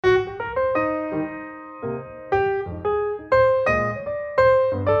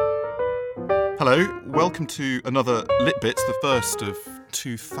Hello, welcome to another Lit Bits, the first of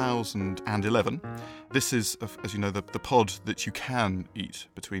 2011. This is, as you know, the pod that you can eat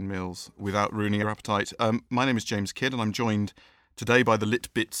between meals without ruining your appetite. My name is James Kidd, and I'm joined today by the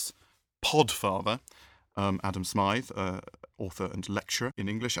Lit Bits podfather, Adam Smythe, author and lecturer in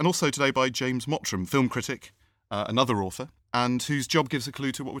English, and also today by James Mottram, film critic, another author, and whose job gives a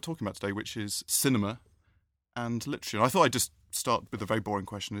clue to what we're talking about today, which is cinema and literature. And I thought I'd just start with a very boring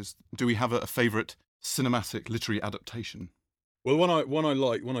question: is do we have a favourite cinematic literary adaptation? Well,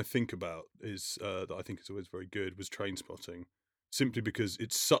 one I think about is that I think is always very good was Trainspotting, simply because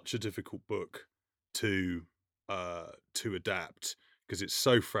it's such a difficult book to adapt because it's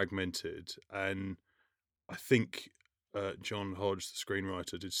so fragmented, and I think John Hodge, the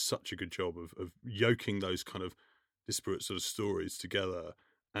screenwriter, did such a good job of yoking those kind of disparate sort of stories together.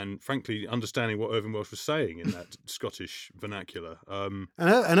 And frankly, understanding what Irvine Welsh was saying in that Scottish vernacular. And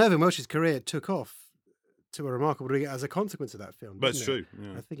Irvine Welsh's career took off to a remarkable degree as a consequence of that film. That's true.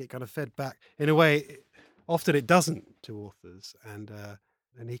 Yeah. I think it kind of fed back in a way. Often it doesn't to authors, and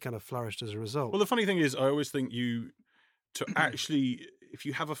he kind of flourished as a result. Well, the funny thing is, I always think if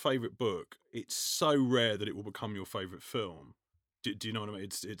you have a favourite book, it's so rare that it will become your favourite film. Do you know what I mean?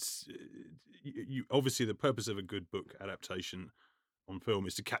 It's obviously the purpose of a good book adaptation on film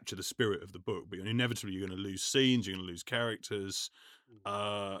is to capture the spirit of the book, but inevitably you're going to lose scenes, you're going to lose characters,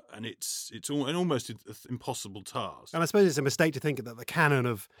 and it's almost an impossible task. And I suppose it's a mistake to think that the canon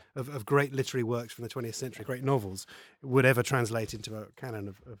of great literary works from the 20th century, great novels, would ever translate into a canon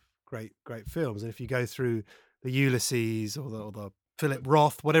of great films. And if you go through the Ulysses or the Philip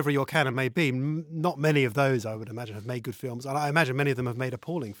Roth, whatever your canon may be, not many of those, I would imagine, have made good films. And I imagine many of them have made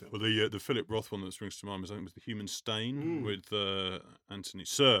appalling films. Well, the Philip Roth one that springs to mind was, I think, The Human Stain with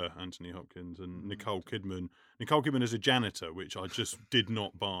Sir Anthony Hopkins and Nicole Kidman. Nicole Kidman as a janitor, which I just did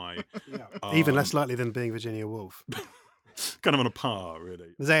not buy. Yeah. Even less likely than being Virginia Woolf. Kind of on a par,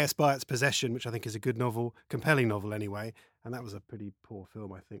 really. Isaiah Spyatt's Possession, which I think is a good novel, compelling novel anyway, and that was a pretty poor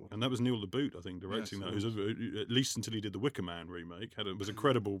film, I think. And that was Neil LaBute, I think, directing that. Who's at least until he did the Wicker Man remake, was a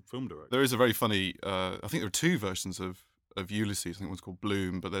credible film director. There is a very funny, I think there are two versions of Ulysses. I think one's called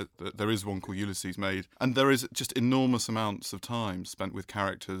Bloom, but there is one called Ulysses made. And there is just enormous amounts of time spent with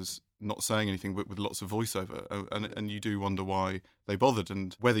characters not saying anything, but with lots of voiceover. And you do wonder why they bothered,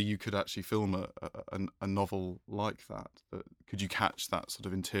 and whether you could actually film a novel like that. Could you catch that sort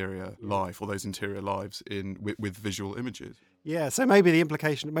of interior life, or those interior lives with visual images? Yeah, so maybe the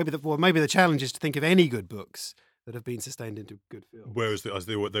implication, maybe the challenge is to think of any good books that have been sustained into good films. Whereas, as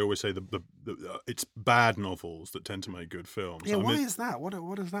they always say, it's bad novels that tend to make good films. Yeah, why is that? What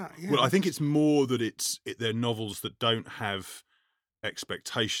is that? Yeah, well, I think it's more that they're novels that don't have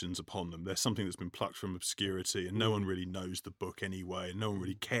expectations upon them. They're something that's been plucked from obscurity, and no one really knows the book anyway, and no one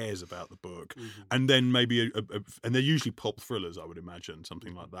really cares about the book. Mm-hmm. And then maybe and they're usually pulp thrillers, I would imagine,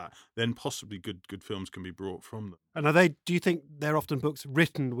 something like that. Then possibly good films can be brought from them. And do you think they're often books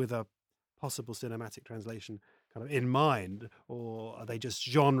written with a possible cinematic translation kind of in mind, or are they just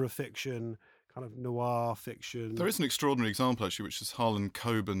genre fiction, kind of noir fiction? There is an extraordinary example, actually, which is Harlan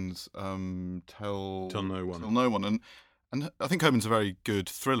Coben's Tell No One. And I think Coben's a very good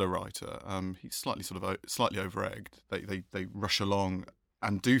thriller writer. He's slightly over-egged. They rush along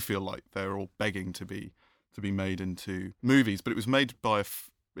and do feel like they're all begging to be made into movies. But it was made by a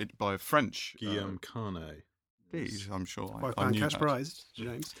French Guillaume Canet. I'm sure. £5 cash prize,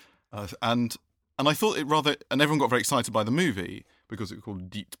 James. And I thought it rather, and everyone got very excited by the movie because it was called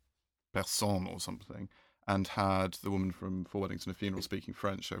Dite Personne or something, and had the woman from Four Weddings and a Funeral speaking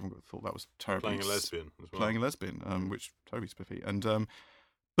French. So everyone thought that was terrible. Playing a lesbian as well. Playing a lesbian, which totally spiffy. And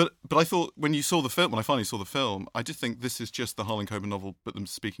but I thought when I finally saw the film, I did think this is just the Harlan Coben novel, but them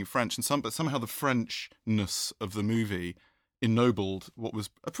speaking French, but somehow the Frenchness of the movie ennobled what was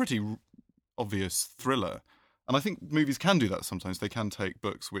a pretty obvious thriller. And I think movies can do that sometimes. They can take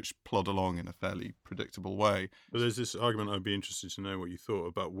books which plod along in a fairly predictable way. But there's this argument, I'd be interested to know what you thought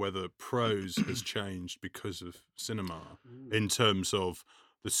about whether prose has changed because of cinema in terms of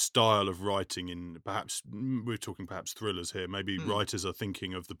the style of writing. We're talking perhaps thrillers here. Maybe writers are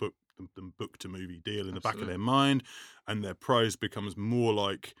thinking of the book to movie deal in the back of their mind, and their prose becomes more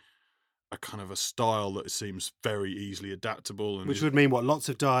like a kind of a style that seems very easily adaptable. Which would mean what? Lots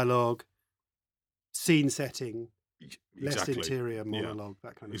of dialogue, scene setting, less interior monologue,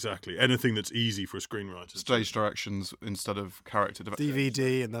 that kind of Exactly. Anything that's easy for a screenwriter. Stage directions instead of character development.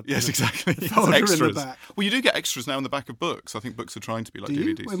 DVD and the Yes, exactly. Extras. In the back. Well, you do get extras now in the back of books. I think books are trying to be like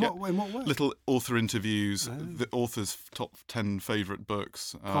DVDs. In what way? Little author interviews, the author's top 10 favourite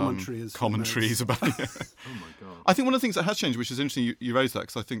books. Commentaries about it. Oh my God. I think one of the things that has changed, which is interesting, you raised that,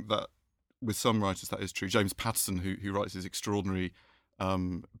 because I think that with some writers that is true. James Patterson, who writes his extraordinary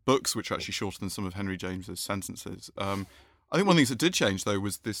books, which are actually shorter than some of Henry James's sentences. I think one of the things that did change, though,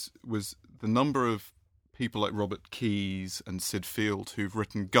 was the number of people like Robert Keyes and Sid Field who've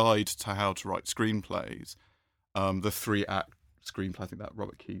written guide to how to write screenplays. The 3-act screenplay, I think that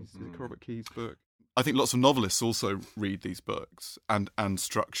Robert Keyes, is it Robert Keyes' book? I think lots of novelists also read these books and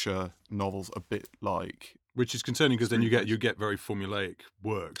structure novels a bit like. Which is concerning because then you get very formulaic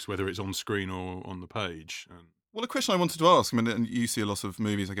works, whether it's on screen or on the page. Well, a question I wanted to ask, I mean, and you see a lot of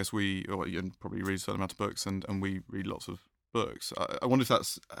movies, I guess you probably read a certain amount of books, and we read lots of books. I wonder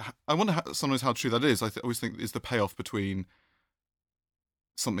if sometimes how true that is. I always think is the payoff between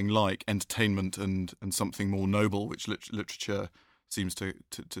something like entertainment and something more noble, which literature seems to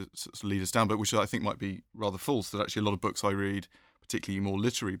sort of lead us down, but which I think might be rather false, that actually a lot of books I read, particularly more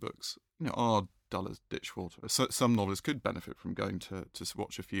literary books, are dull as ditchwater. So some novelists could benefit from going to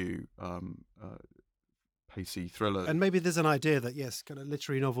watch a few pacey thrillers. And maybe there's an idea that, yes, kind of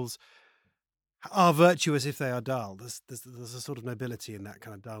literary novels are virtuous if they are dull. There's a sort of nobility in that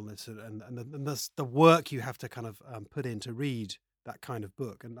kind of dullness, and the work you have to kind of put in to read that kind of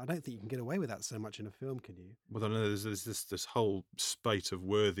book. And I don't think you can get away with that so much in a film, can you? Well, I know there's this whole spate of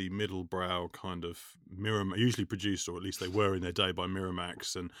worthy middlebrow kind of usually produced, or at least they were in their day, by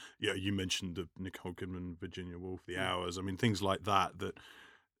Miramax. And you mentioned the Nicole Kidman, Virginia Woolf, The Hours. I mean, things like that.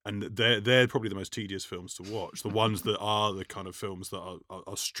 And they're probably the most tedious films to watch. The ones that are the kind of films that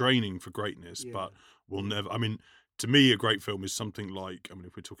are straining for greatness, but will never. I mean, to me, a great film is something like, I mean,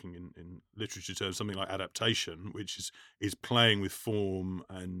 if we're talking in literature terms, something like adaptation, which is playing with form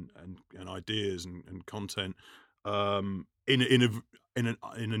and ideas and content in a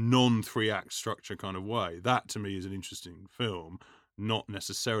non 3-act structure kind of way. That to me is an interesting film, not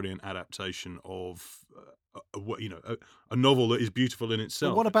necessarily an adaptation of a novel that is beautiful in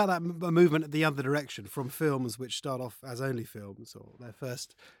itself. But what about that movement at the other direction, from films which start off as only films, or their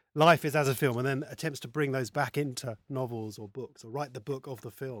first life is as a film, and then attempts to bring those back into novels or books, or write the book of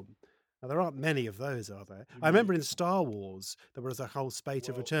the film? Now, there aren't many of those, are there? I remember in Star Wars there was a whole spate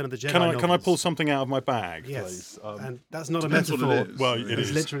of Return of the Jedi novels. Can I pull something out of my bag, yes, please? And that's not a metaphor. Well, it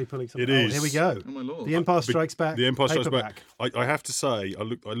is Literally pulling something. It is. Here we go. Oh my Lord. The Empire Strikes Back. The Empire Strikes paperback. Back. I have to say, I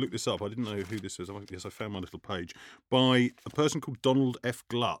looked this up. I didn't know who this was. Yes, I found my little page by a person called Donald F.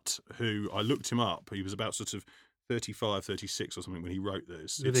 Glutt, who I looked him up. He was about sort of 35, 36 or something when he wrote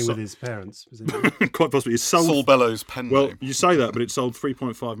this. Living with his parents. Presumably. Quite possibly. It's sold, Saul Bellows' pen well, name. you say that, but it sold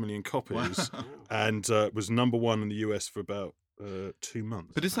 3.5 million copies and was number one in the US for about 2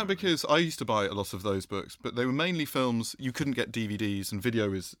 months. But is that because I used to buy a lot of those books, but they were mainly films. You couldn't get DVDs, and video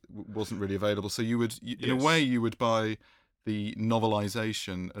wasn't really available. So in a way, you would buy the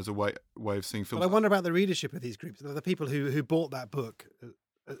novelization as a way of seeing films. But I wonder about the readership of these groups. The people who bought that book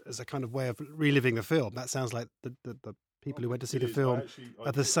as a kind of way of reliving the film. That sounds like the people who went to see the film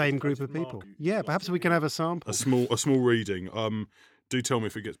are the same group of people. Yeah, perhaps we can have a sample. A small reading. Do tell me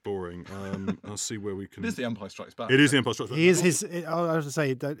if it gets boring. I'll see where we can. It is The Empire Strikes Back. It is The Empire Strikes Back. He is his. I have to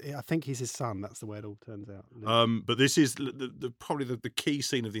say, I think he's his son. That's the way it all turns out. But this is probably the key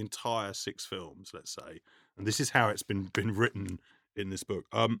scene of the entire 6 films. Let's say, and this is how it's been written in this book.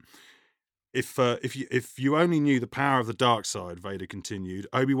 If you only knew the power of the dark side, Vader continued,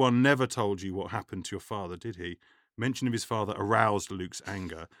 Obi-Wan never told you what happened to your father, did he? Mention of his father aroused Luke's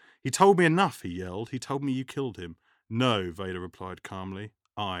anger. He told me enough, he yelled. He told me you killed him. No, Vader replied calmly.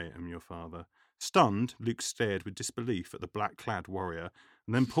 I am your father. Stunned, Luke stared with disbelief at the black-clad warrior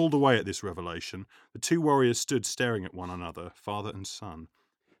and then pulled away at this revelation. The 2 warriors stood staring at one another, father and son.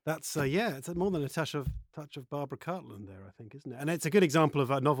 That's it's more than a touch of Barbara Cartland there, I think, isn't it? And it's a good example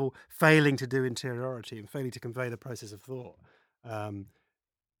of a novel failing to do interiority and failing to convey the process of thought.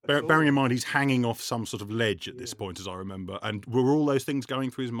 Bearing in mind he's hanging off some sort of ledge at this point, as I remember, and were all those things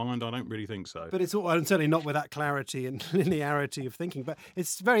going through his mind? I don't really think so. But it's and certainly not with that clarity and linearity of thinking. But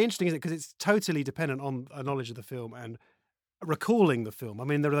it's very interesting, isn't it? Because it's totally dependent on a knowledge of the film and recalling the film. I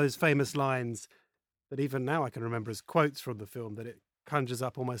mean, there are those famous lines that even now I can remember as quotes from the film that it conjures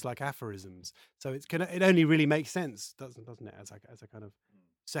up almost like aphorisms. So it only really makes sense, doesn't it, as a kind of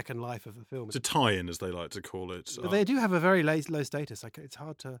second life of the film. It's a tie-in, as they like to call it. But they do have a very low status. Like it's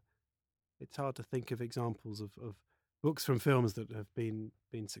hard to think of examples of books from films that have been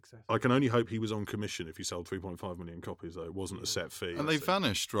successful. I can only hope he was on commission if he sold 3.5 million copies, though. It wasn't a set fee. And they've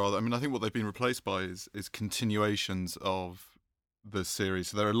vanished, rather. I mean, I think what they've been replaced by is continuations of the series.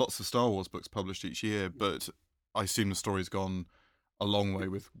 So there are lots of Star Wars books published each year, but I assume the story's gone a long way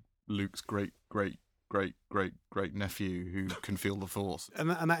with Luke's great nephew who can feel the Force.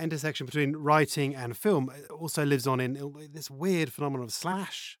 And that intersection between writing and film also lives on in this weird phenomenon of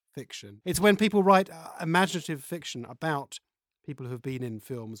slash fiction. It's when people write imaginative fiction about people who have been in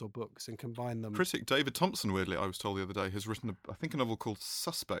films or books and combine them. Critic David Thompson, weirdly, I was told the other day, has written, I think, a novel called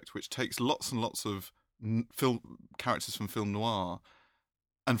Suspect, which takes lots and lots of film characters from film noir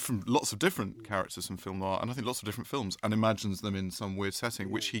and from lots of different characters from film noir, and I think lots of different films, and imagines them in some weird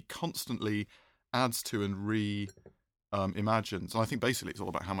setting, which he constantly adds to and imagines. And I think basically it's all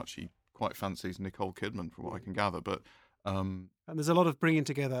about how much he quite fancies Nicole Kidman, from what I can gather. But and there's a lot of bringing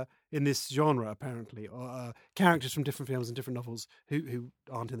together in this genre, apparently, characters from different films and different novels who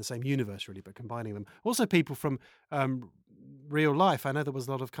aren't in the same universe, really, but combining them. Also, people from real life. I know there was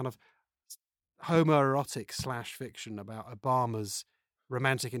a lot of kind of homoerotic / fiction about Obama's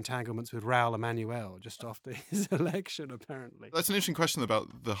romantic entanglements with Raul Emanuel just after his election, apparently. That's an interesting question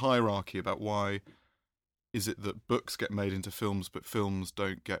about the hierarchy, about why is it that books get made into films, but films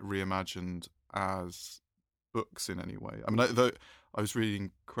don't get reimagined as books in any way. I mean, I was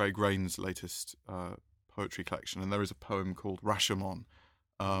reading Craig Rain's latest poetry collection, and there is a poem called Rashomon,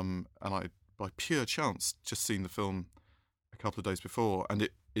 and I, by pure chance, just seen the film a couple of days before, and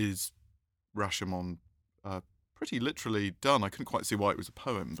it is Rashomon pretty literally done. I couldn't quite see why it was a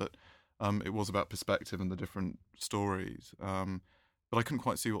poem, but it was about perspective and the different stories. But I couldn't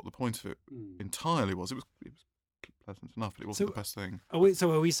quite see what the point of it entirely was. It was pleasant enough, but it wasn't the best thing. Are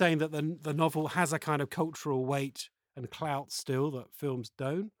we saying that the novel has a kind of cultural weight and clout still that films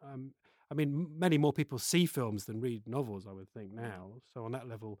don't? I mean, many more people see films than read novels, I would think, now. So on that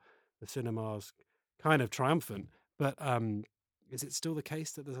level, the cinema's kind of triumphant. But is it still the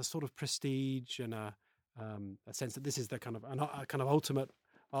case that there's a sort of prestige and a sense that this is the kind of ultimate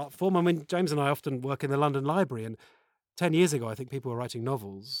art form? I mean, James and I often work in the London Library, and 10 years ago, I think people were writing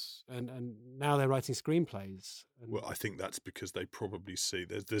novels, and now they're writing screenplays. Well, I think that's because they probably see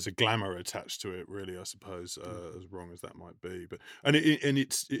there's a glamour attached to it, really, I suppose, as wrong as that might be. But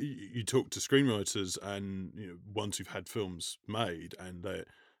it's you talk to screenwriters and ones who've had films made, and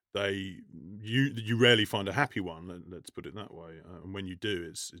you rarely find a happy one. Let's put it that way. And when you do,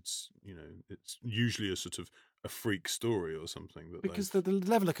 it's usually a sort of a freak story or something. Because the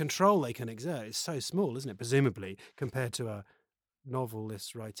level of control they can exert is so small, isn't it? Presumably, compared to a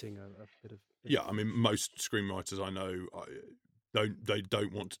novelist writing a bit of. Yeah, I mean, most screenwriters I know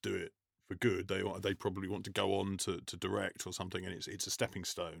don't want to do it for good. They probably want to go on to direct or something, and it's a stepping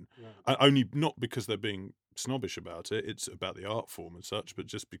stone. Right. Only not because they're being snobbish about it. It's about the art form and such, but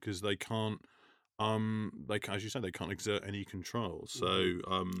just because they can't. As you say, they can't exert any control. So,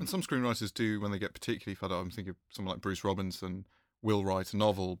 and some screenwriters do when they get particularly fed up. I'm thinking of someone like Bruce Robinson will write a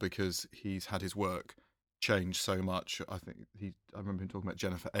novel because he's had his work change so much. I remember him talking about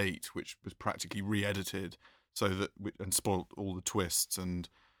Jennifer 8, which was practically re-edited so that and spoiled all the twists. And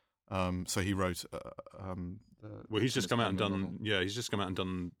so he wrote. Well, he's just come out and done. Yeah, he's just come out and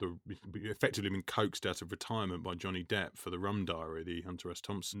done effectively been coaxed out of retirement by Johnny Depp for the Rum Diary, the Hunter S.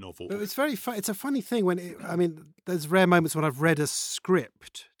 Thompson novel. But it's very it's a funny thing there's rare moments when I've read a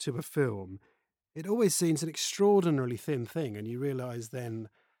script to a film. It always seems an extraordinarily thin thing, and you realise then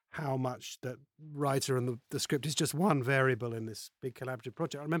how much that writer and the script is just one variable in this big collaborative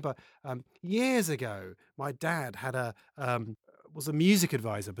project. I remember years ago, my dad had was a music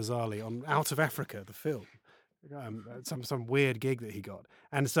advisor, bizarrely, on Out of Africa, the film. Some weird gig that he got.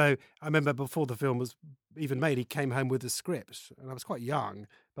 And so I remember before the film was even made, he came home with the script, and I was quite young,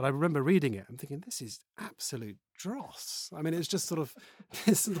 but I remember reading it and thinking, this is absolute dross. I mean, it's just sort of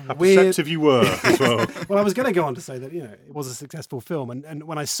this How weird... perceptive you were as well. Well, I was going to go on to say that, it was a successful film, and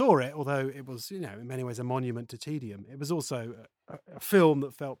when I saw it, although it was, in many ways a monument to tedium, it was also a film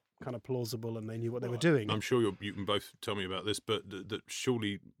that felt kind of plausible, and they knew what they were doing. I'm sure you can both tell me about this, but that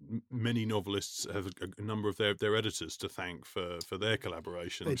surely many novelists have a number of their editors to thank for their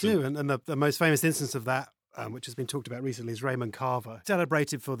collaborations. They do, and the most famous instance of that, which has been talked about recently, is Raymond Carver,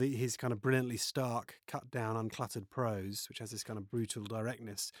 celebrated for his kind of brilliantly stark, cut down, uncluttered prose, which has this kind of brutal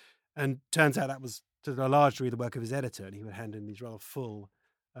directness. And turns out that was to a large degree the work of his editor, and he would hand in these rather full.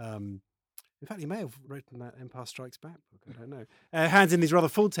 In fact, he may have written that Empire Strikes Back book. I don't know. Hands in these rather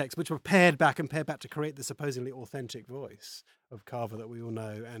full texts, which were pared back to create the supposedly authentic voice of Carver that we all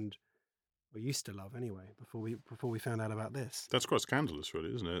know and we used to love anyway. Before we found out about this, that's quite scandalous,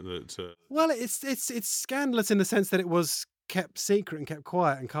 really, isn't it? Well, it's scandalous in the sense that it was kept secret and kept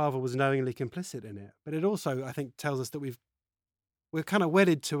quiet, and Carver was knowingly complicit in it. But it also, I think, tells us that we're kind of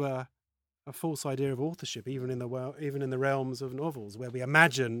wedded to a false idea of authorship, even in the realms of novels, where we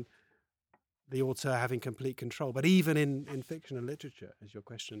imagine the author having complete control. But even in fiction and literature, as your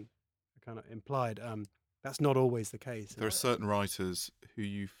question kind of implied, that's not always the case. There are certain writers who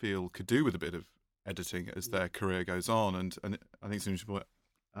you feel could do with a bit of editing as their career goes on, and I think it's interesting.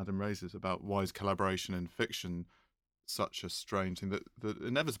 Adam raises about why is collaboration in fiction such a strange thing that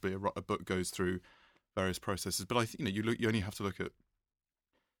inevitably a book goes through various processes. But I think you only have to look at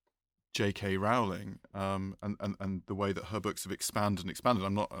J.K. Rowling and the way that her books have expanded and expanded.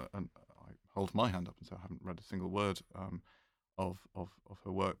 I hold my hand up and say I haven't read a single word of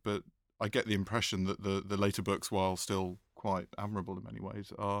her work, but I get the impression that the later books, while still quite admirable in many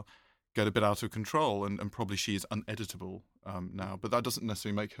ways, get a bit out of control, and probably she is uneditable now. But that doesn't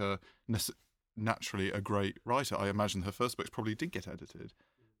necessarily make her naturally a great writer. I imagine her first books probably did get edited.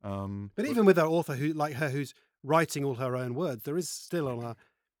 But even with an author who's writing all her own words, there is still on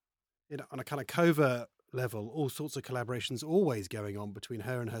a kind of covert level all sorts of collaborations always going on between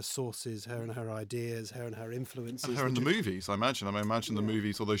her and her sources, her and her ideas, her and her influences. And her and the movies, I imagine. The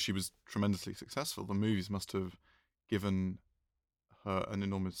movies, although she was tremendously successful, the movies must have given her an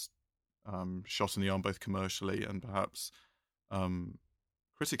enormous shot in the arm, both commercially and perhaps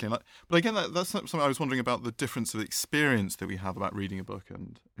critically. But again, that's something I was wondering about, the difference of experience that we have about reading a book,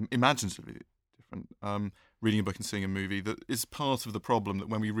 and imaginatively different. Reading a book and seeing a movie, that is part of the problem, that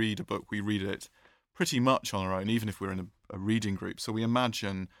when we read a book, we read it pretty much on our own, even if we're in a reading group. So we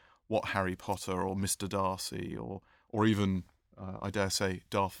imagine what Harry Potter or Mr. Darcy or even, I dare say,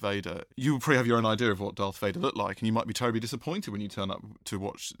 Darth Vader. You probably have your own idea of what Darth Vader looked like, and you might be terribly disappointed when you turn up to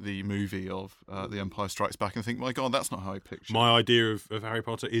watch the movie of The Empire Strikes Back and think, my God, that's not how I pictured. My idea of Harry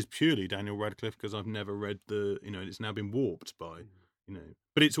Potter is purely Daniel Radcliffe, because I've never read it's now been warped by...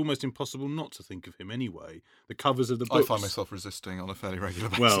 But it's almost impossible not to think of him anyway. The covers of the books... I find myself resisting on a fairly regular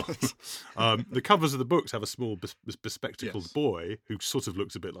basis. Well, the covers of the books have a small bespectacled boy who sort of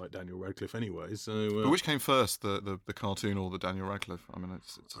looks a bit like Daniel Radcliffe anyway. So, but which came first, the cartoon or the Daniel Radcliffe? I mean,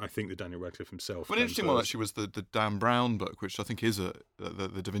 I think the Daniel Radcliffe himself. Well, an interesting one actually was the Dan Brown book, which I think is the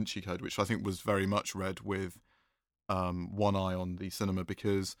Da Vinci Code, which I think was very much read with one eye on the cinema,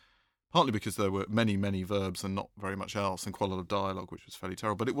 partly because there were many, many verbs and not very much else, and quite a lot of dialogue, which was fairly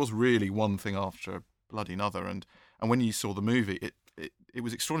terrible. But it was really one thing after bloody another. And when you saw the movie, it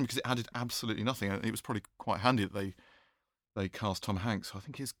was extraordinary because it added absolutely nothing. And it was probably quite handy that they cast Tom Hanks. I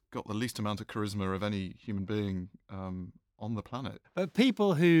think he's got the least amount of charisma of any human being on the planet. But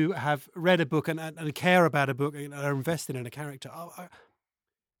people who have read a book and care about a book and are invested in a character are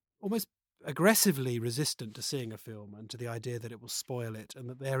almost aggressively resistant to seeing a film and to the idea that it will spoil it, and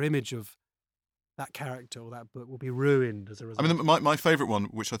that their image of that character or that book will be ruined as a result. I mean, my favourite one,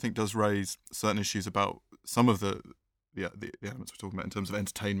 which I think does raise certain issues about some of the elements we're talking about in terms of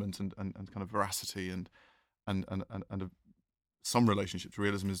entertainment and kind of veracity and some relationship to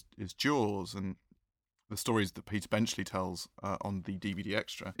realism, is Jaws. And the stories that Peter Benchley tells on the DVD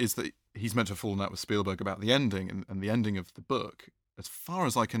extra is that he's meant to have fallen out with Spielberg about the ending, and the ending of the book, as far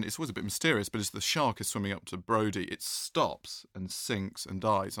as I can, it's always a bit mysterious, but as the shark is swimming up to Brody, it stops and sinks and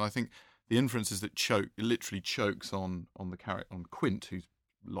dies. And I think the inference is that it literally chokes on the character, on Quint, who's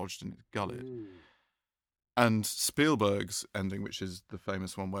lodged in its gullet. Mm. And Spielberg's ending, which is the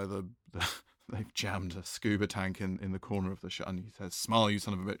famous one where they've jammed a scuba tank in the corner of the shot, and he says, "Smile, you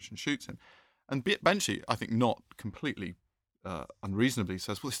son of a bitch," and shoots him. And Benchley, I think not completely unreasonably,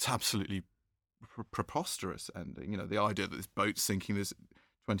 says, well, it's absolutely preposterous ending. The idea that this boat's sinking, this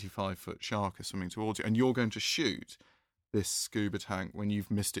 25-foot shark is swimming towards you, and you're going to shoot this scuba tank when you've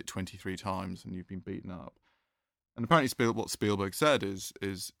missed it 23 times and you've been beaten up. And apparently what Spielberg said is,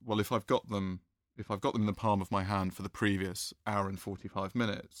 well, if I've got them in the palm of my hand for the previous hour and 45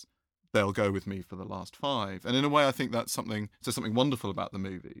 minutes, they'll go with me for the last 5. And in a way, I think there's something wonderful about the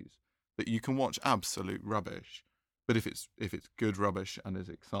movies, that you can watch absolute rubbish, but if it's good rubbish and is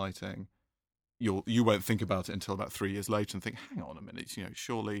exciting, you won't think about it until about 3 years later and think, hang on a minute,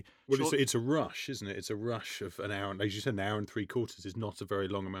 surely... Well, it's a rush, isn't it? It's a rush of an hour. As you said, an hour and 3/4 is not a very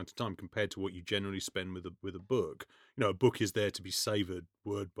long amount of time compared to what you generally spend with a book. A book is there to be savoured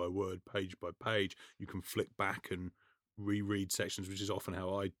word by word, page by page. You can flick back and reread sections, which is often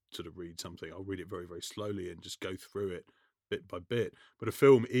how I sort of read something. I'll read it very, very slowly and just go through it bit by bit. But a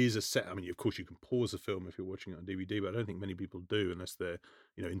film is a set. I mean, of course, you can pause a film if you're watching it on DVD, but I don't think many people do unless they're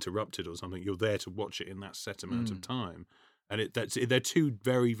interrupted or something. You're there to watch it in that set amount of time, and they're two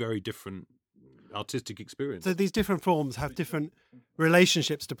very, very different artistic experiences. So these different forms have different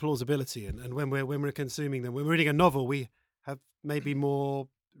relationships to plausibility, and when we're consuming them, when we're reading a novel, we have maybe more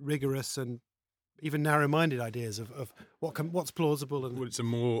rigorous and even narrow-minded ideas of what's plausible. And well, it's a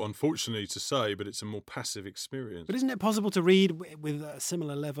more, unfortunately to say, but it's a more passive experience. But isn't it possible to read with a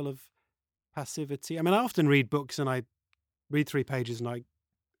similar level of passivity? I mean, I often read books and I read 3 pages and I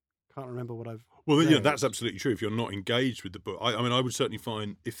can't remember what I've read. That's absolutely true. If you're not engaged with the book, I mean, I would certainly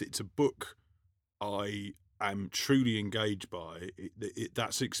find if it's a book I am truly engaged by,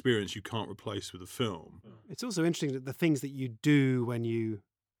 that's an experience you can't replace with a film. It's also interesting that the things that you do when you,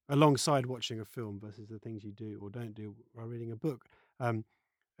 alongside watching a film versus the things you do or don't do while reading a book, and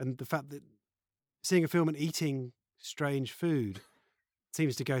the fact that seeing a film and eating strange food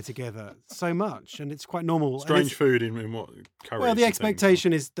seems to go together so much, and it's quite normal. Strange food in what? Curries Well, the and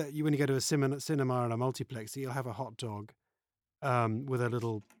expectation is that when you go to a cinema and a multiplex, you'll have a hot dog with a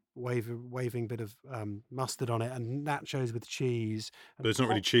little waving bit of mustard on it, and nachos with cheese. But it's not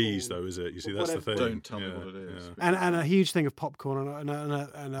really cheese, though, is it? You see, that's the thing. Don't tell me what it is. And a huge thing of popcorn and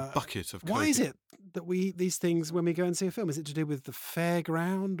a bucket of. Why is it that we eat these things when we go and see a film? Is it to do with the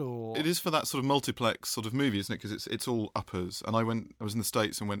fairground, or It is for that sort of multiplex sort of movie, isn't it? Because it's all uppers. And I was in the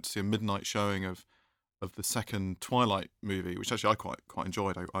States and went to see a midnight showing of the second Twilight movie, which actually I quite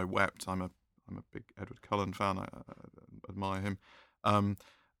enjoyed. I wept. I'm a big Edward Cullen fan. I admire him.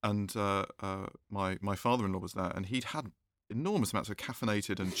 And my father-in-law was there, and he'd had enormous amounts of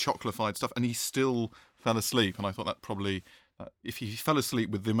caffeinated and chocolatified stuff, and he still fell asleep. And I thought that probably, if he fell asleep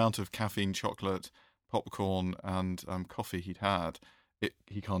with the amount of caffeine, chocolate, popcorn, and coffee he'd had,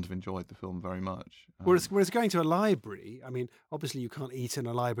 he can't have enjoyed the film very much. Whereas going to a library, I mean, obviously you can't eat in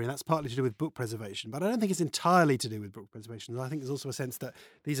a library, and that's partly to do with book preservation, but I don't think it's entirely to do with book preservation. I think there's also a sense that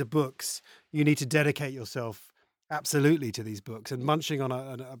these are books, you need to dedicate yourself absolutely to these books, and munching on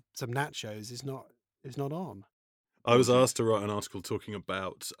some nachos is not on. I was asked to write an article talking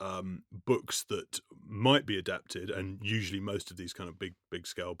about books that might be adapted, and usually most of these kind of big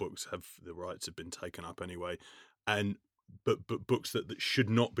scale books the rights have been taken up anyway, but books that should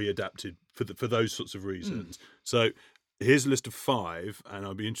not be adapted for those sorts of reasons. So here's a list of 5, and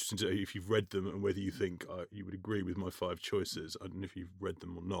I'd be interested to know if you've read them and whether you think you would agree with my 5 choices. I don't know if you've read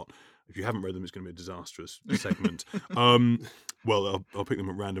them or not. If you haven't read them, it's going to be a disastrous segment. Well, I'll pick them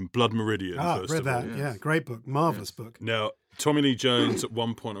at random. Blood Meridian, first read of that. all. Yeah, great book, marvellous book. Now, Tommy Lee Jones at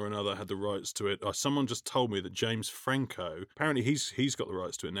one point or another had the rights to it. Someone just told me that James Franco, apparently he's got the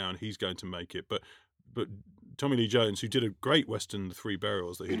rights to it now and he's going to make it, but Tommy Lee Jones, who did a great Western, The Three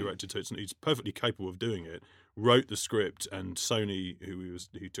Burials, that he directed to, he's perfectly capable of doing it, wrote the script, and Sony,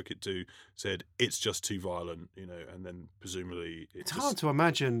 who took it to, said it's just too violent, and then presumably it's hard to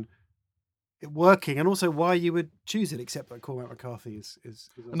imagine it working, and also why you would choose it, except that Cormac McCarthy is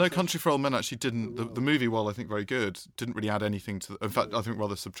No Country for Old Men actually didn't. The movie, while I think very good, didn't really add anything to. In fact, I think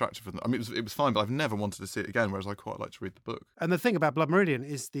rather subtractive. I mean, it was fine, but I've never wanted to see it again. Whereas I quite like to read the book. And the thing about Blood Meridian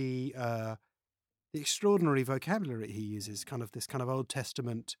is the extraordinary vocabulary he uses, this kind of Old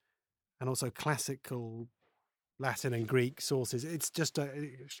Testament and also classical Latin and Greek sources. It's just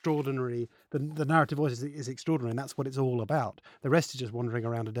extraordinary. The narrative voice is extraordinary, and that's what it's all about. The rest is just wandering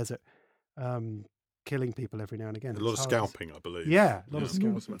around a desert, killing people every now and again. A lot of scalping, I believe. Yeah, a lot of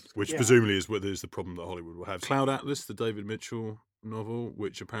scalping. Which presumably is the problem that Hollywood will have. Cloud Atlas, the David Mitchell novel,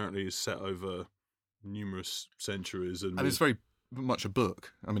 which apparently is set over numerous centuries. And it's very much a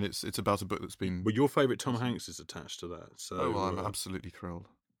book. I mean, it's about a book that's been... But your favourite Tom Hanks is attached to that. So I'm absolutely thrilled.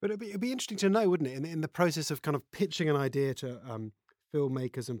 But it'd be interesting to know, wouldn't it, in the process of kind of pitching an idea to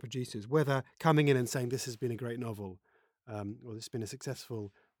filmmakers and producers, whether coming in and saying this has been a great novel, or this has been a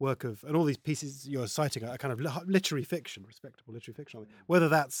successful work of, and all these pieces you're citing are kind of literary fiction, respectable literary fiction, whether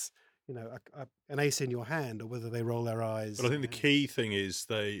that's an ace in your hand or whether they roll their eyes. But I think the key thing is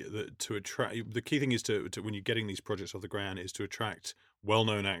to when you're getting these projects off the ground is to attract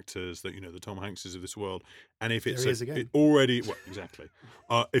well-known actors, that the Tom Hankses of this world, and if it's if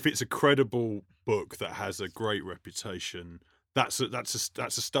it's a credible book that has a great reputation, that's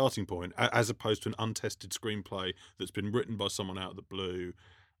a starting point, as opposed to an untested screenplay that's been written by someone out of the blue.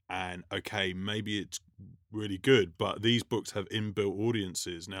 And maybe it's really good, but these books have inbuilt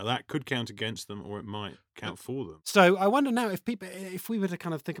audiences. Now that could count against them, or it might count for them. So I wonder now if we were to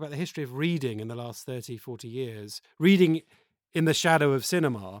kind of think about the history of reading in the last 30, 40 years, reading in the shadow of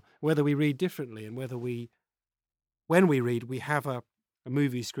cinema, whether we read differently, and whether when we read, we have a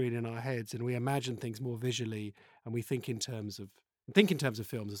movie screen in our heads and we imagine things more visually, and we think in terms of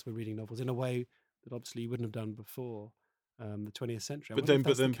films as we're reading novels in a way that obviously you wouldn't have done before. The 20th century. But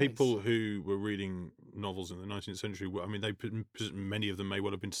then people who were reading novels in the 19th century, I mean, many of them may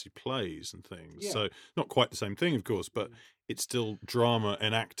well have been to see plays and things. Yeah. So not quite the same thing, of course, but it's still drama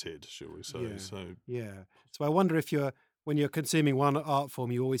enacted, shall we say? Yeah. So I wonder if when you're consuming one art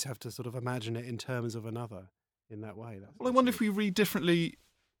form, you always have to sort of imagine it in terms of another in that way. Well, I wonder if we read differently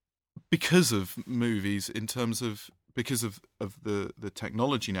because of movies, in terms of because of the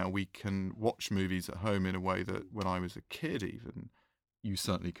technology now. We can watch movies at home in a way that when I was a kid even you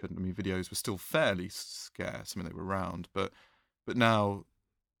certainly couldn't. I mean, videos were still fairly scarce. I mean, they were around, but now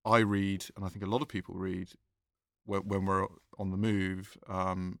I read, and I think a lot of people read, when we're on the move,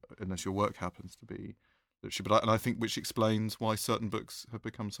 unless your work happens to be literature. But I think which explains why certain books have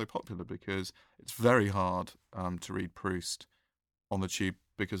become so popular, because it's very hard to read Proust on the tube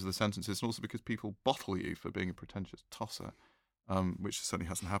because of the sentences, and also because people bottle you for being a pretentious tosser. Which certainly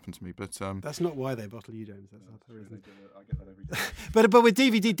hasn't happened to me, but that's not why they bottle you, James. That's not true, isn't it? I get that every time. but with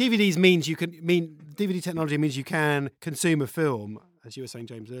DVDs DVD technology means you can consume a film, as you were saying,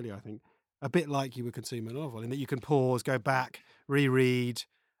 James, earlier. I think a bit like you would consume a novel, in that you can pause, go back, reread,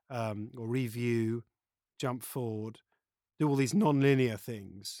 or review, jump forward, do all these non-linear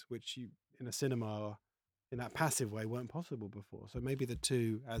things, which you in a cinema, in that passive way, weren't possible before. So maybe the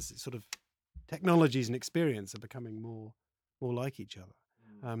two, as sort of technologies and experience, are becoming more like each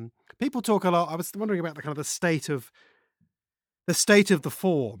other. People talk a lot. I was wondering about the kind of the state of the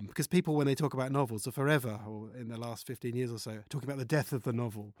form, because people, when they talk about novels, are forever, or in the last 15 years or so, talking about the death of the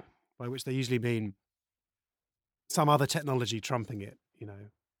novel, by which they usually mean some other technology trumping it.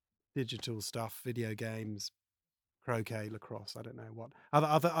 Digital stuff, video games, croquet, lacrosse. I don't know what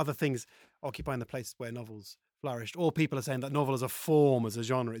other things occupying the place where novels flourished. Or people are saying that novel as a form, as a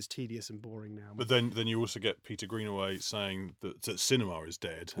genre, is tedious and boring now. But then you also get Peter Greenaway saying that cinema is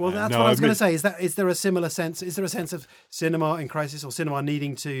dead. Well, that's what I was going to say. Is there a similar sense? Is there a sense of cinema in crisis, or cinema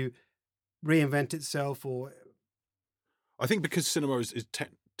needing to reinvent itself? Or I think because cinema is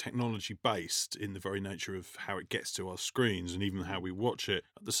technology based in the very nature of how it gets to our screens and even how we watch it.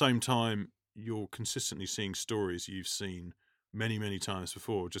 At the same time, you're consistently seeing stories you've seen many, many times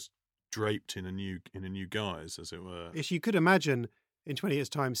before, just draped in a new guise, as it were. Yes, you could imagine in 20 years'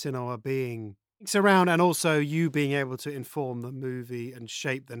 time cinema being around, and also you being able to inform the movie and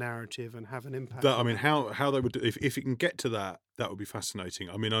shape the narrative and have an impact. How they would do, if it can get to that would be fascinating.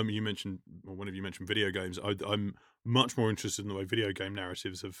 I mean, you mentioned, or one of you mentioned video games. I'm much more interested in the way video game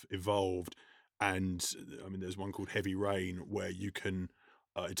narratives have evolved. And I mean, there's one called Heavy Rain where you can,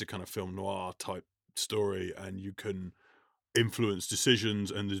 it's a kind of film noir type story, and you can influence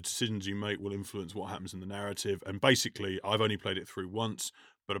decisions, and the decisions you make will influence what happens in the narrative. And basically, I've only played it through once,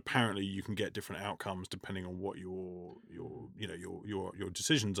 but apparently you can get different outcomes depending on what your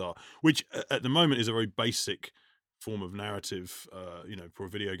decisions are, which at the moment is a very basic form of narrative, for a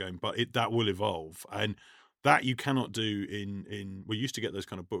video game, but that will evolve. And that you cannot do in we used to get those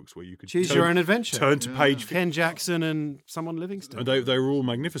kind of books where you could choose your own adventure, turn to page Ken Jackson and someone Livingston, and they were all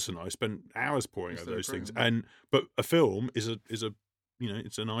magnificent. I spent hours poring over those things. But a film is a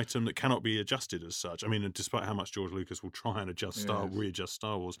it's an item that cannot be adjusted as such. I mean, despite how much George Lucas will try and readjust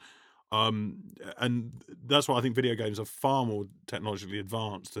Star Wars, and that's why I think video games are far more technologically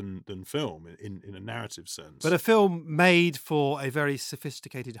advanced than film in a narrative sense. But a film made for a very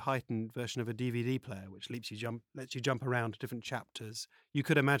sophisticated, heightened version of a DVD player, which lets you jump around to different chapters. You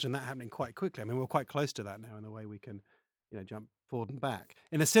could imagine that happening quite quickly. I mean, we're quite close to that now in the way we can, jump forward and back.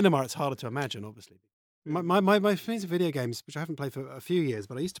 In a cinema, it's harder to imagine, obviously. My experience of video games, which I haven't played for a few years,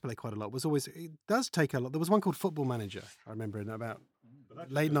 but I used to play quite a lot, was always, it does take a lot. There was one called Football Manager, I remember, in about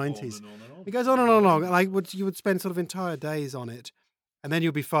late 90s. It goes on and on and on. You would spend sort of entire days on it, and then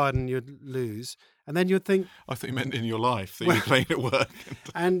you'd be fired and you'd lose. And then you'd think... I thought you meant in your life, that you were playing at work.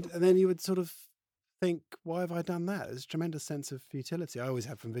 and then you would sort of think, why have I done that? There's a tremendous sense of futility I always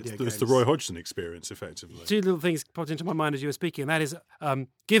have from video games. It's the Roy Hodgson experience, effectively. Two little things popped into my mind as you were speaking, and that is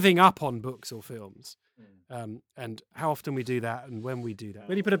giving up on books or films. And how often we do that, and when we do that.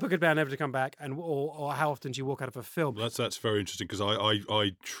 When you put a book down, never to come back, or how often do you walk out of a film? Well, that's very interesting, because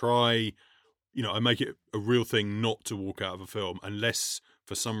I try, I make it a real thing not to walk out of a film unless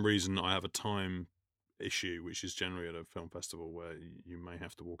for some reason I have a time issue, which is generally at a film festival where you may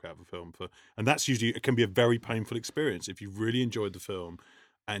have to walk out of a film and that's usually, it can be a very painful experience if you've really enjoyed the film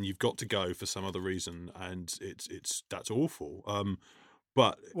and you've got to go for some other reason, and that's awful.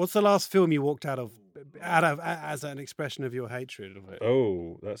 But what's the last film you walked out of as an expression of your hatred of it?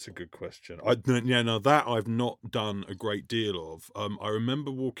 Oh, that's a good question. That I've not done a great deal of. I remember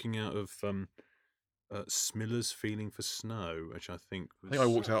walking out of Smiller's Feeling for Snow, which I think I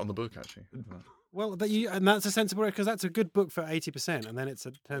walked out on the book, actually. Well, and that's a sensible, because that's a good book for 80%, and then it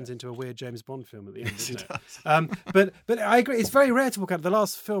turns into a weird James Bond film at the end, isn't it? But I agree, it's very rare to walk out. The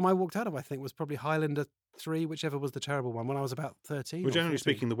last film I walked out of, I think, was probably Highlander 3, whichever was the terrible one, when I was about 13. Well, generally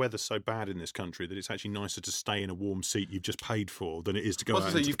speaking, the weather's so bad in this country that it's actually nicer to stay in a warm seat you've just paid for than it is to go out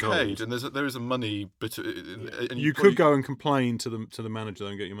into the cold. You've paid, and there is a money bit. And you could go and complain to the manager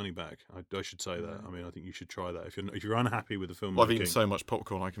and get your money back. I should say that. I mean, I think you should try that if you're unhappy with the film. Well, I've eaten so much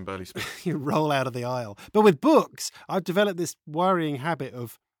popcorn I can barely speak. You roll out of the aisle. But with books, I've developed this worrying habit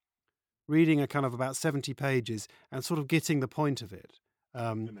of reading a kind of about 70 pages and sort of getting the point of it.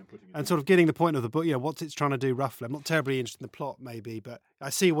 and sort of getting the point of the book, what it's trying to do roughly. I'm not terribly interested in the plot, maybe, but I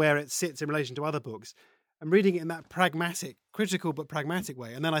see where it sits in relation to other books. I'm reading it in that pragmatic, critical but pragmatic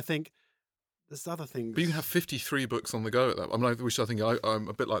way, and then I think there's other things. But you have 53 books on the go at that. I'm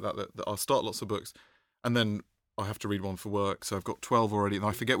a bit like that I'll start lots of books, and then I have to read one for work, so I've got 12 already, and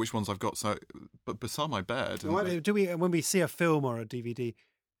I forget which ones I've got. So, but beside my bed, when we see a film or a DVD,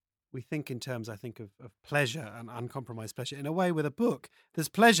 we think in terms, I think, of pleasure and uncompromised pleasure. In a way, with a book, there's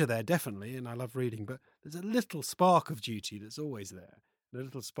pleasure there, definitely, and I love reading, but there's a little spark of duty that's always there. A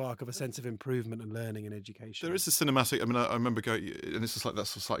little spark of a sense of improvement and learning and education. There is a cinematic. I mean, I remember going, and this is like that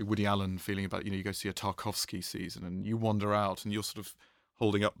sort of slightly Woody Allen feeling about, you go see a Tarkovsky season, and you wander out, and you're sort of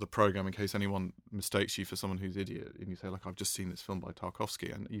holding up the program in case anyone mistakes you for someone who's idiot, and you say, like, I've just seen this film by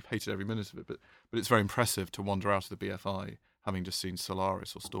Tarkovsky, and you've hated every minute of it, but it's very impressive to wander out of the BFI having just seen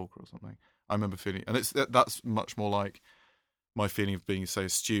Solaris or Stalker or something. I remember feeling, and that's much more like my feeling of being, say, a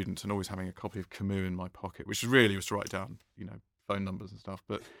student and always having a copy of Camus in my pocket, which really was to write down, phone numbers and stuff,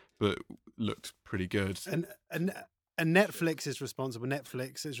 but looked pretty good. And Netflix is responsible.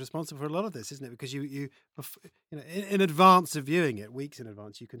 Netflix is responsible for a lot of this, isn't it? Because you in advance of viewing it, weeks in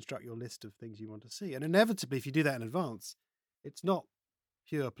advance, you construct your list of things you want to see, and inevitably, if you do that in advance, it's not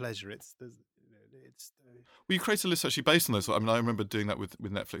pure pleasure. Well, you create a list actually based on those. I mean, I remember doing that with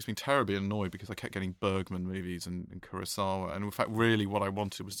Netflix, being terribly annoyed because I kept getting Bergman movies and Kurosawa, and in fact, really, what I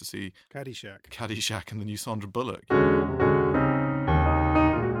wanted was to see Caddyshack and the new Sandra Bullock.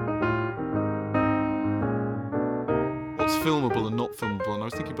 What's filmable and not filmable? And I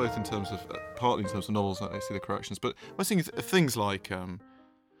was thinking both in terms of, partly in terms of novels, I see the corrections, but I was thinking of things like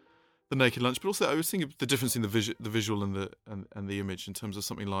The Naked Lunch, but also I was thinking of the difference in the visual and the image in terms of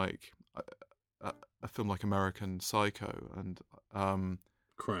something like a film like American Psycho and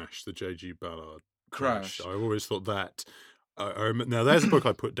Crash, the J.G. Ballard. Crash. I always thought that. Now, there's a book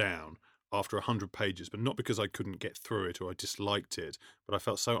I put down after 100 pages, but not because I couldn't get through it or I disliked it, but I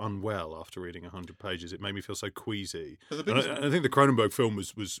felt so unwell after reading 100 pages. It made me feel so queasy. And I think the Cronenberg film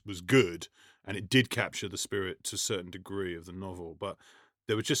was good, and it did capture the spirit to a certain degree of the novel, but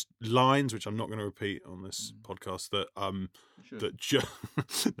there were just lines, which I'm not going to repeat on this podcast, that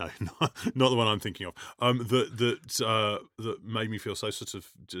no, not the one I'm thinking of, that made me feel so sort of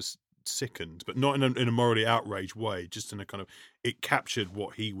just sickened, but not in a morally outraged way, just in a kind of, it captured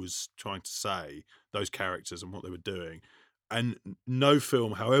what he was trying to say, those characters and what they were doing. And no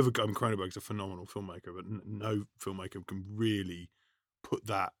film, however, Cronenberg's a phenomenal filmmaker, but no filmmaker can really put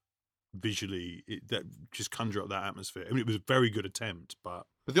that visually, that just conjure up that atmosphere. I mean, it was a very good attempt, but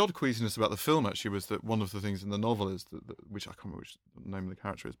the odd queasiness about the film actually was that one of the things in the novel is that which I can't remember which the name of the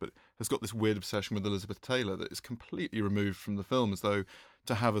character is, but has got this weird obsession with Elizabeth Taylor that is completely removed from the film, as though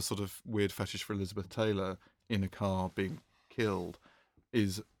to have a sort of weird fetish for Elizabeth Taylor in a car being killed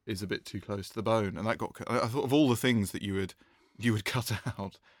is a bit too close to the bone. And that I thought of all the things that you would cut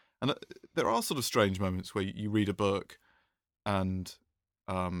out, and there are sort of strange moments where you read a book and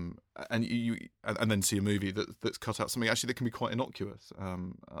then see a movie that's cut out something actually that can be quite innocuous.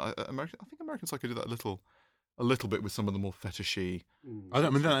 I think American Psycho did that a little bit with some of the more fetishy. I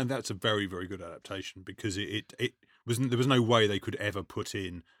mean, that's a very, very good adaptation, because there was no way they could ever put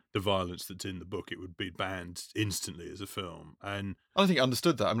in the violence that's in the book. It would be banned instantly as a film, and I don't think I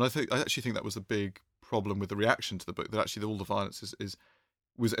understood that. I mean, I actually think that was a big problem with the reaction to the book, that actually all the violence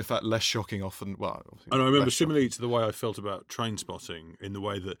was in fact less shocking often. Well, and I remember similarly to the way I felt about Trainspotting, in the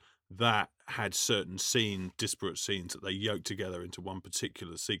way that had certain disparate scenes that they yoked together into one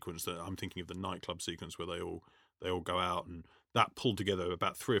particular sequence. That I'm thinking of the nightclub sequence where they all go out, and that pulled together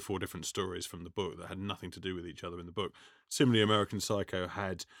about 3 or 4 different stories from the book that had nothing to do with each other in the book. Similarly, American Psycho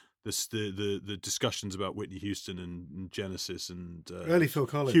had the discussions about Whitney Houston and Genesis and early Phil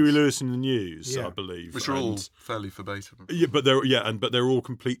Collins, Huey Lewis in the News, I believe, which are all fairly verbatim. Yeah, but they're all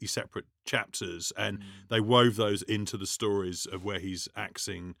completely separate chapters, and they wove those into the stories of where he's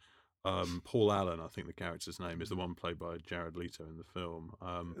axing Paul Allen, I think the character's name is, the one played by Jared Leto in the film.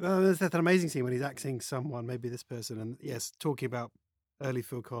 There's that amazing scene when he's axing someone, maybe this person, and yes, talking about early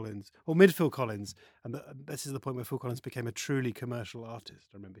Phil Collins or mid Phil Collins, and this is the point where Phil Collins became a truly commercial artist.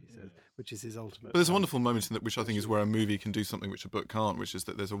 I remember he said, which is his ultimate. But there's a wonderful moment in that, which I think is where a movie can do something which a book can't, which is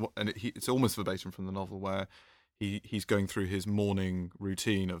that it's almost verbatim from the novel, where he's going through his morning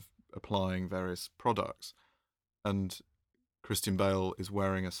routine of applying various products, and Christian Bale is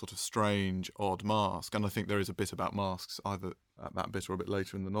wearing a sort of strange, odd mask, and I think there is a bit about masks either at that bit or a bit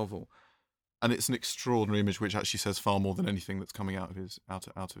later in the novel. And it's an extraordinary image which actually says far more than anything that's coming out of his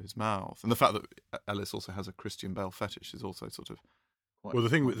mouth. And the fact that Ellis also has a Christian Bale fetish is also sort of Well, the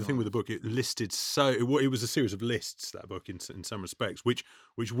thing with the book, it listed it was a series of lists, that book, in some respects, which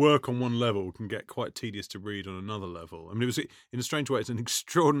work on one level can get quite tedious to read on another level. I mean, it was, in a strange way, it's an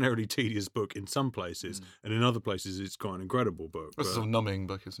extraordinarily tedious book in some places, and in other places it's quite an incredible book. It's a sort of numbing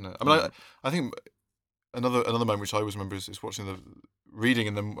book, isn't it? I mean, I think another moment which I always remember is reading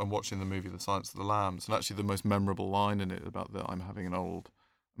and then and watching the movie The Silence of the Lambs, and actually the most memorable line in it about I'm having an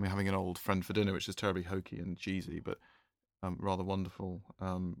old friend for dinner, which is terribly hokey and cheesy, but rather wonderful,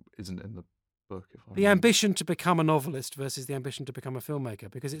 isn't in the book. The ambition to become a novelist versus the ambition to become a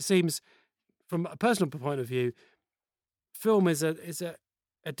filmmaker, because it seems, from a personal point of view, film is a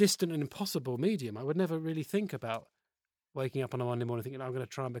distant and impossible medium. I would never really think about waking up on a Monday morning thinking, I'm going to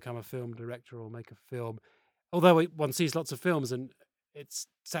try and become a film director or make a film. Although one sees lots of films and it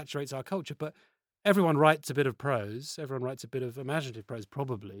saturates our culture, but everyone writes a bit of prose. Everyone writes a bit of imaginative prose,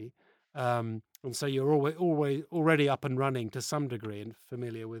 probably. And so you're always already up and running to some degree and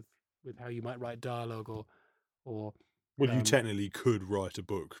familiar with how you might write dialogue or well, you technically could write a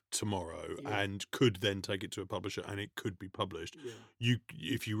book tomorrow and could then take it to a publisher and it could be published. Yeah.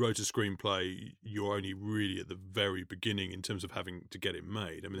 If you wrote a screenplay, you're only really at the very beginning in terms of having to get it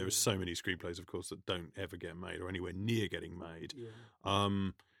made. I mean, there are so many screenplays, of course, that don't ever get made or anywhere near getting made. Yeah.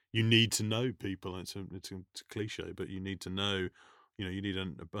 You need to know people. It's a cliche, but you need to know. You need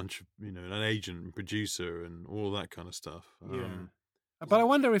a bunch of an agent and producer and all that kind of stuff. But I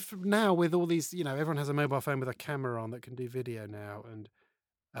wonder if now with all these, everyone has a mobile phone with a camera on that can do video now and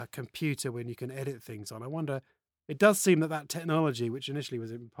a computer when you can edit things on. I wonder, it does seem that technology, which initially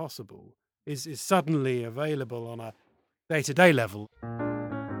was impossible, is suddenly available on a day-to-day level.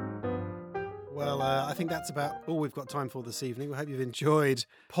 Well, I think that's about all we've got time for this evening. We hope you've enjoyed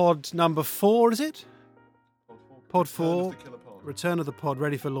pod number 4, is it? Pod 4, Return of the Pod,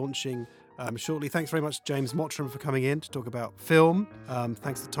 ready for launching shortly. Thanks very much, James Mottram, for coming in to talk about film.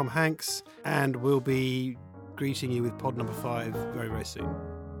 Thanks to Tom Hanks. And we'll be greeting you with pod number 5 very, very soon.